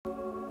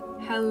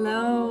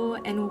Hello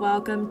and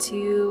welcome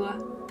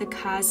to the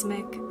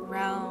Cosmic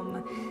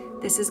Realm.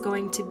 This is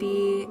going to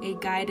be a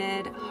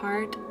guided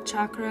heart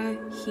chakra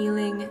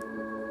healing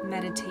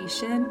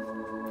meditation.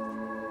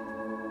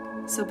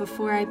 So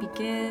before I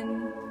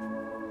begin,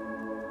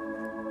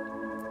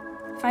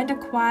 find a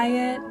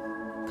quiet,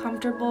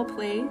 comfortable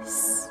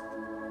place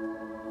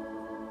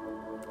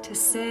to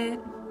sit,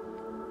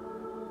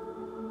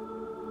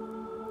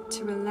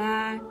 to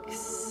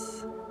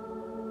relax,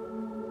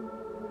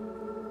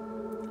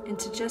 and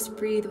to just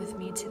breathe with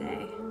me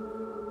today.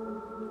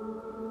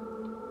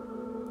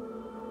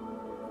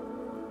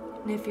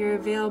 And if you're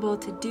available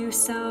to do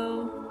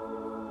so,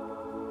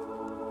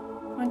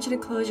 I want you to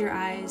close your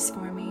eyes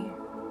for me.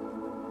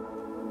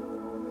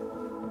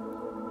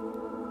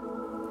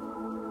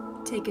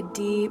 Take a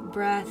deep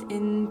breath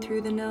in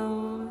through the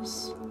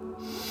nose.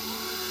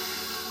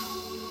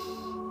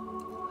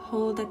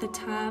 Hold at the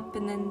top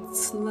and then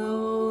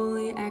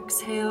slowly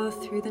exhale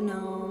through the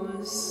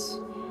nose.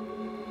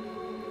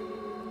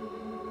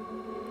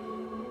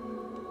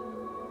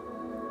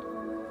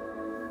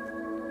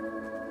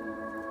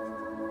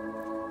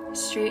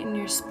 Straighten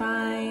your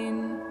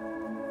spine,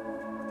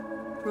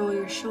 roll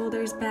your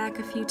shoulders back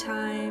a few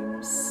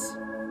times.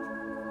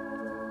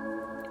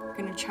 We're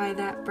going to try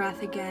that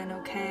breath again,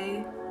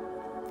 okay?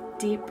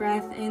 Deep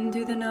breath in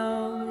through the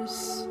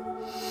nose.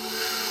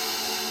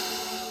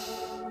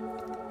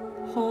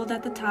 Hold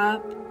at the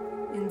top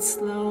and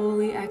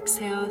slowly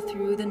exhale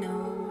through the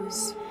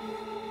nose.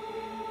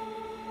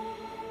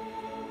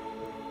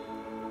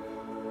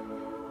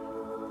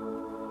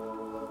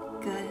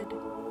 Good.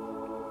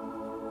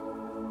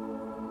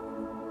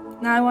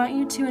 Now I want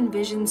you to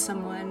envision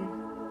somebody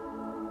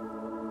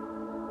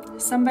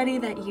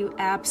that you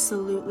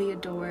absolutely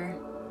adore.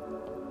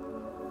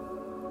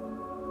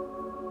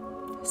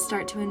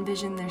 Start to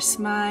envision their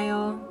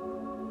smile,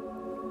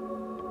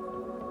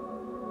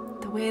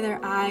 the way their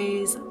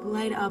eyes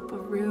light up a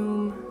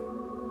room.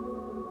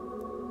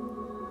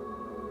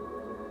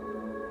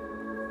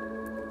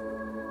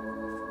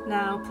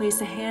 Now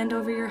place a hand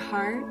over your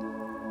heart.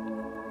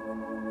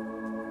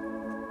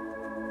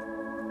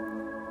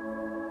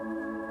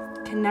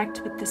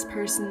 Connect with this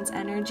person's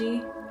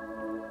energy.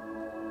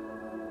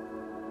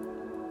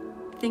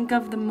 Think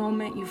of the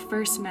moment you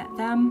first met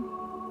them,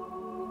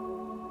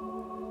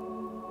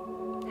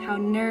 how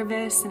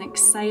nervous and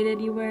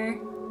excited you were,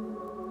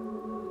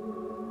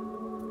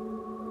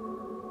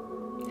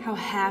 how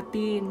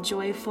happy and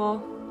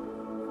joyful.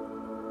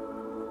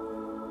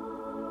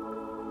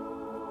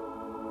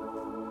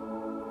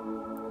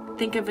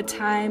 Think of a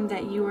time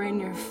that you were in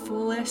your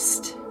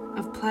fullest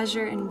of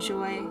pleasure and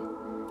joy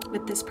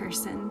with this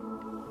person.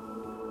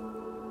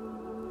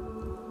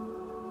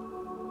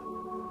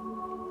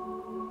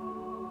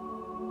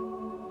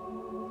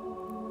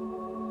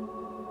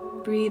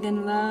 Breathe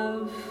in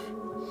love.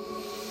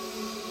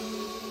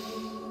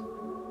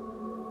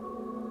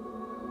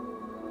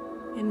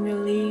 And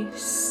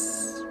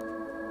release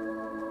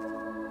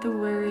the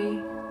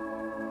worry.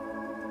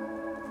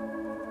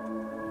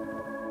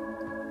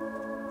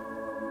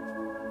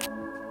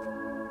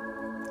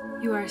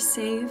 You are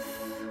safe.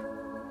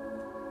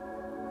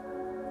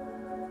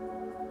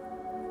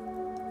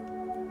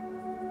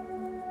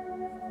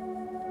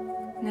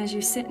 And as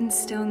you sit in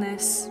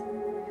stillness,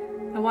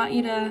 I want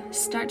you to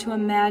start to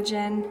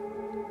imagine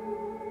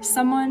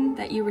someone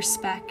that you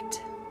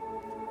respect,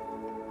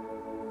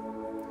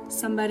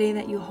 somebody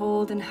that you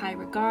hold in high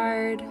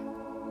regard,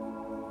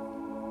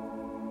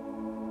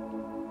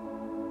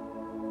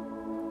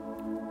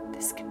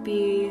 this could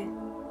be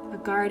a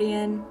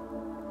guardian,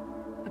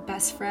 a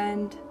best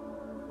friend,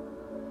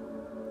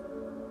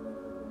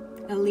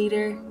 a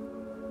leader,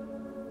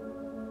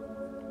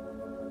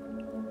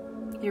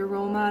 your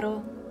role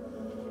model.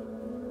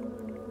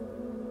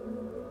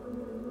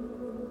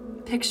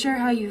 Picture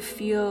how you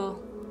feel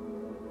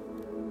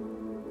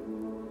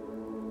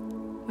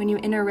when you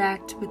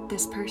interact with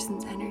this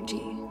person's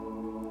energy.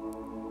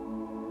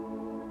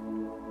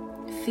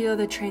 Feel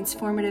the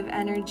transformative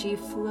energy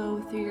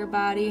flow through your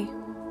body.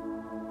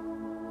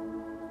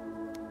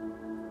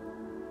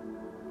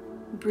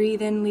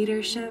 Breathe in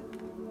leadership.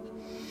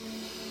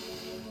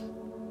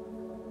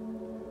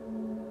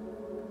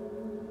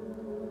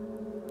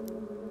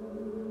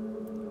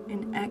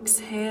 And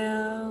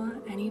exhale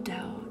any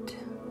doubt.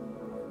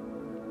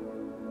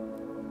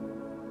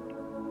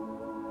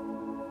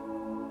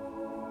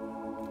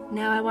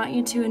 Now I want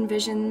you to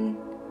envision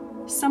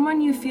someone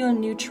you feel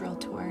neutral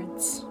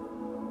towards.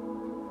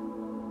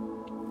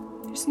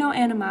 There's no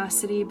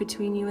animosity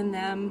between you and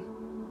them.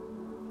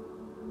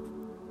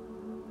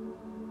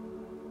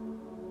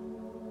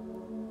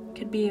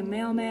 Could be a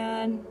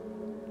mailman,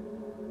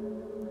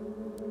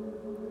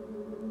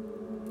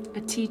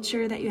 a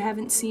teacher that you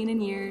haven't seen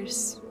in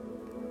years.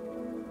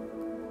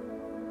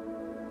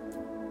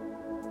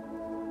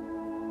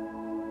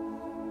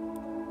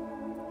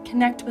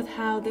 Connect with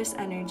how this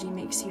energy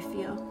makes you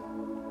feel.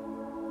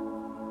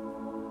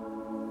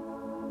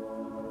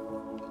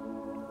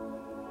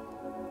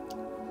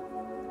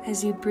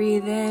 As you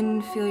breathe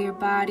in, feel your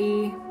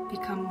body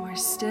become more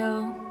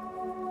still.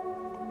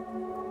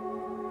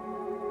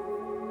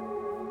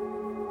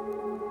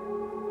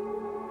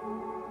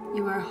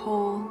 You are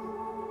whole.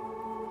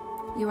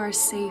 You are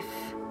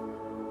safe.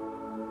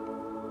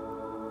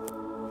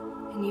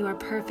 And you are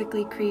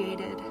perfectly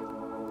created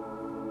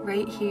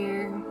right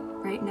here,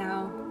 right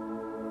now,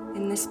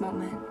 in this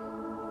moment.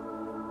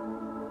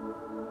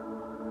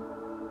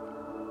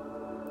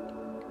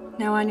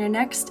 Now on your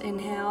next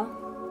inhale,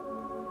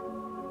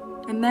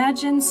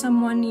 imagine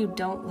someone you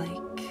don't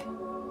like.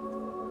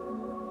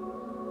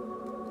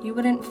 You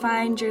wouldn't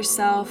find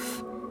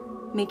yourself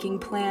making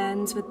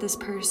plans with this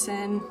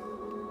person.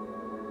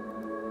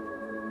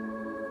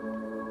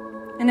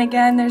 And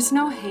again, there's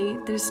no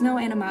hate, there's no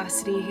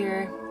animosity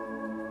here.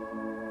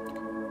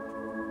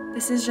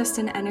 This is just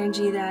an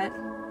energy that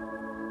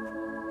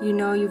you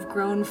know you've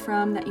grown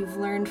from, that you've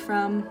learned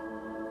from.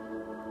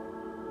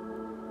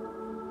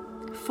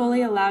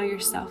 Fully allow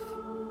yourself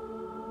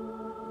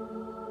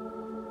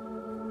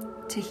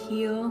to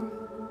heal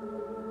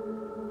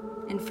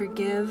and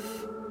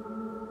forgive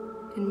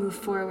and move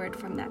forward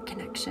from that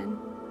connection.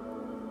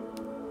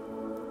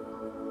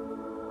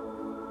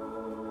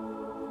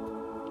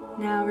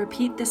 Now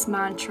repeat this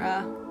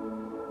mantra.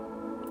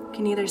 You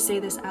can either say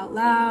this out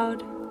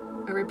loud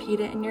or repeat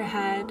it in your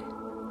head.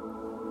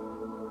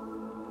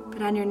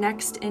 But on your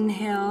next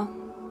inhale,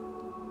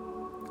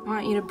 I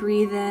want you to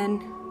breathe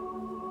in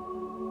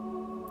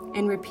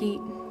and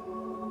repeat.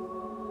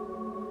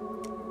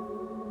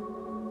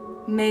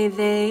 May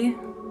they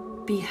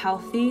be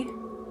healthy.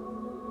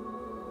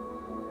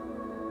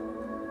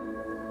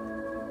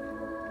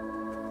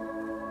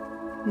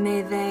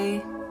 May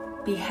they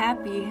be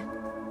happy.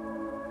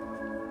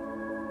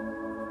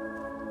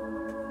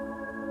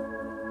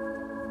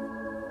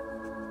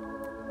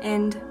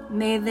 And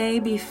may they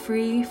be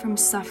free from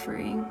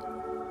suffering.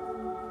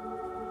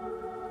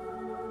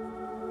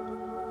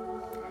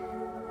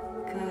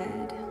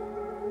 Good.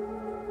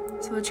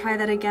 So we'll try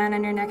that again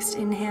on your next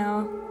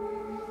inhale.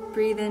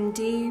 Breathe in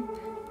deep.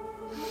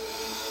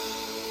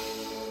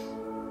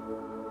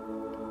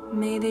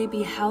 May they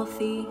be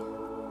healthy.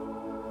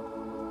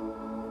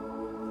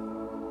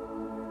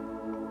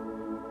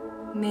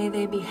 May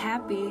they be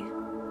happy.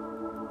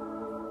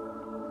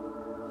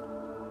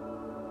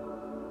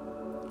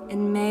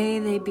 And may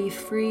they be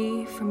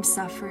free from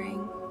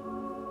suffering.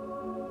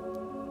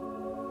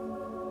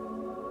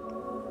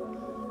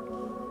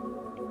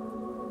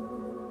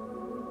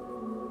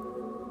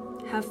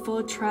 Have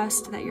full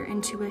trust that your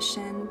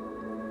intuition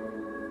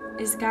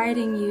is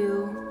guiding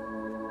you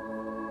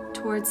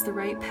towards the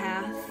right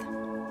path.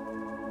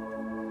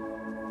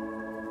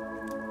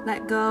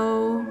 Let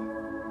go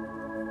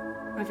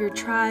of your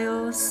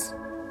trials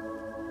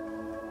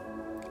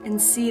and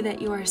see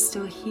that you are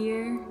still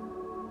here.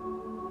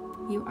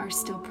 You are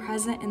still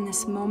present in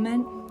this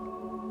moment,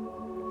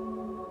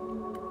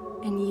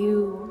 and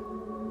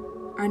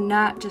you are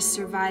not just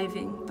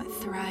surviving, but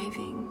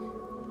thriving.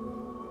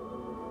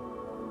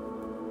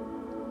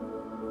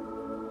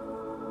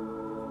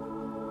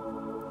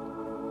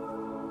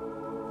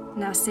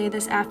 Now say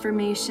this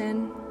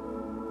affirmation.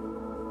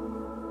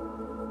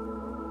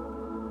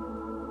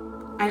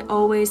 I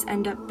always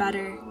end up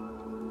better.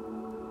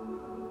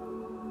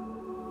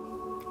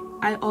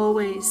 I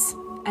always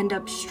end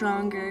up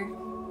stronger.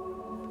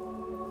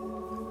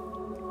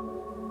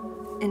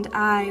 And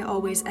I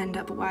always end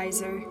up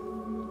wiser.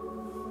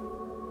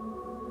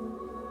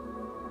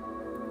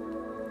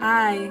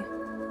 I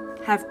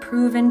have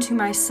proven to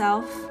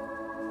myself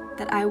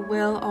that I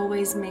will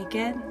always make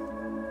it.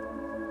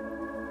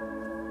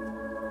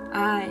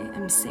 I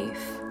am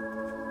safe.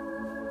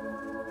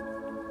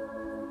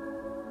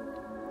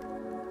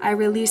 I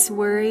release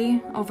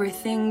worry over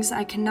things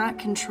I cannot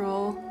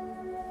control.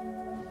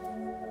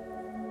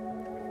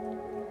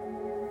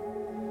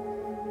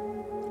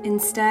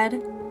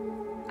 Instead,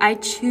 I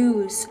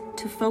choose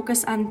to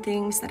focus on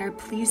things that are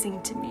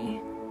pleasing to me.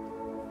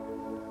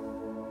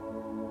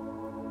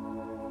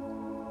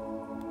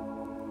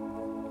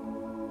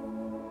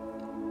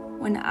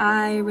 When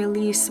I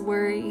release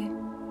worry,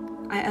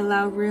 I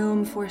allow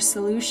room for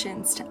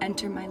solutions to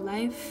enter my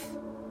life.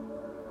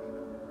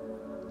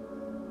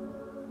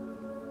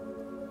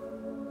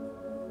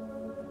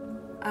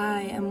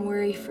 I am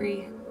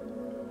worry-free.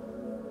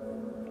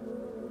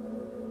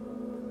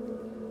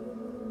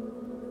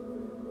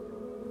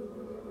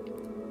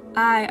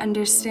 I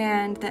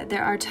understand that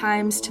there are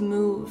times to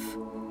move,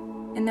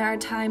 and there are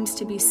times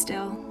to be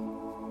still.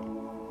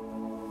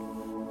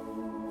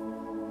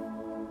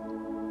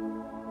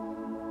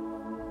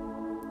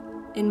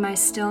 In my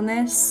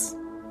stillness,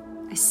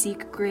 I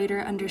seek greater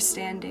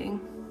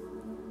understanding.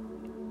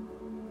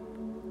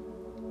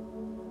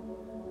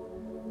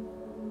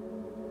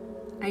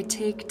 I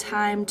take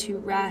time to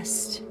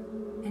rest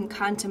and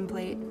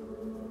contemplate.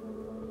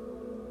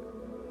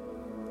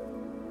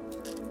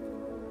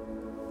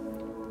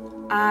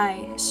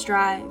 I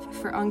strive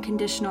for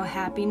unconditional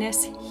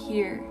happiness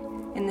here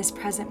in this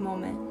present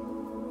moment.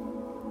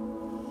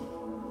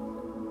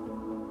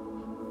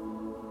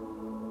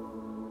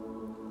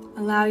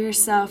 Allow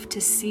yourself to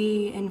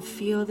see and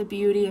feel the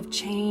beauty of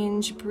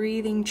change,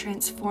 breathing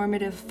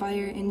transformative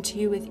fire into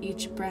you with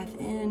each breath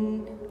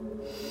in.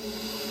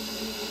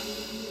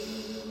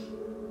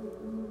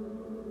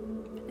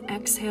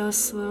 Exhale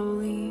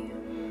slowly.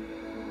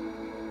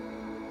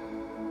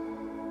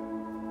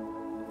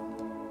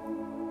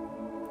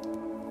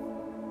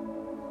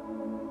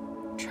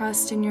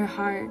 Trust in your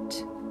heart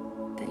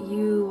that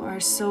you are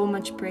so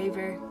much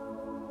braver,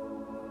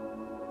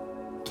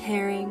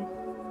 caring,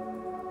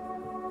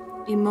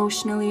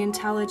 emotionally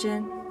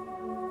intelligent.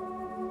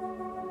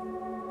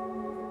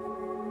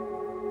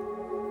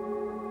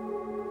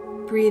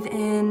 Breathe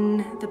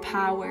in the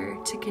power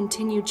to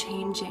continue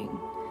changing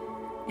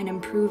and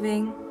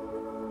improving.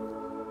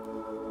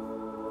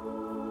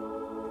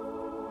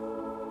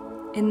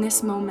 In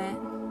this moment,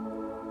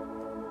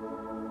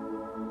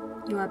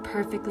 you are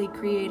perfectly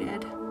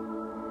created,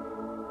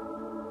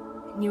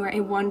 and you are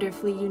a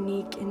wonderfully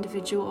unique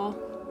individual.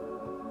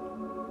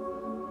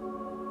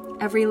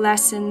 Every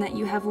lesson that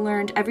you have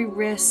learned, every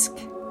risk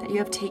that you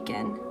have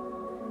taken,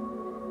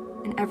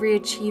 and every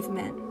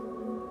achievement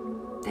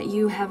that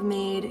you have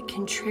made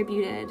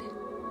contributed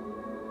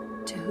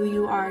to who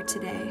you are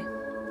today.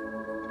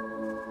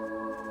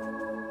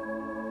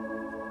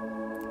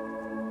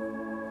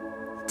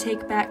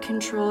 Take back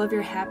control of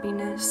your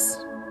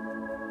happiness.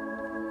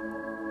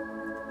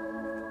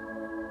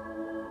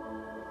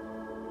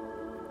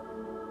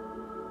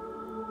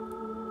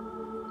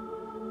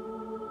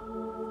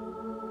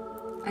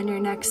 On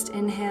your next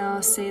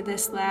inhale, say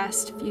this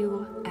last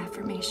few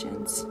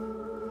affirmations.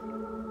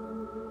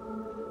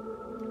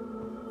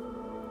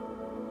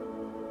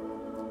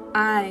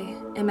 I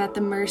am at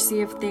the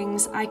mercy of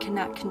things I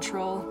cannot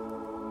control.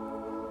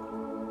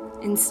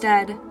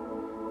 Instead,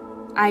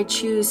 I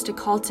choose to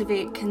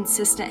cultivate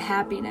consistent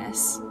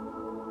happiness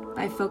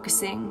by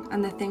focusing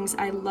on the things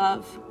I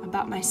love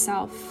about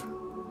myself.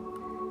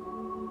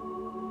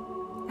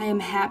 I am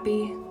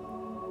happy.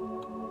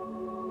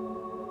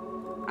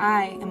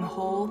 I am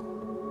whole.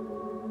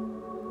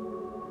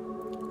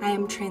 I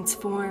am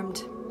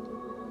transformed.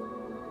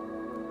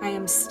 I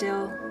am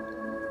still.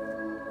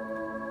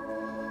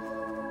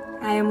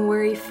 I am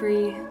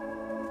worry-free.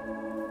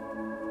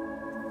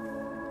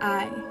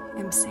 I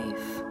am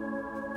safe.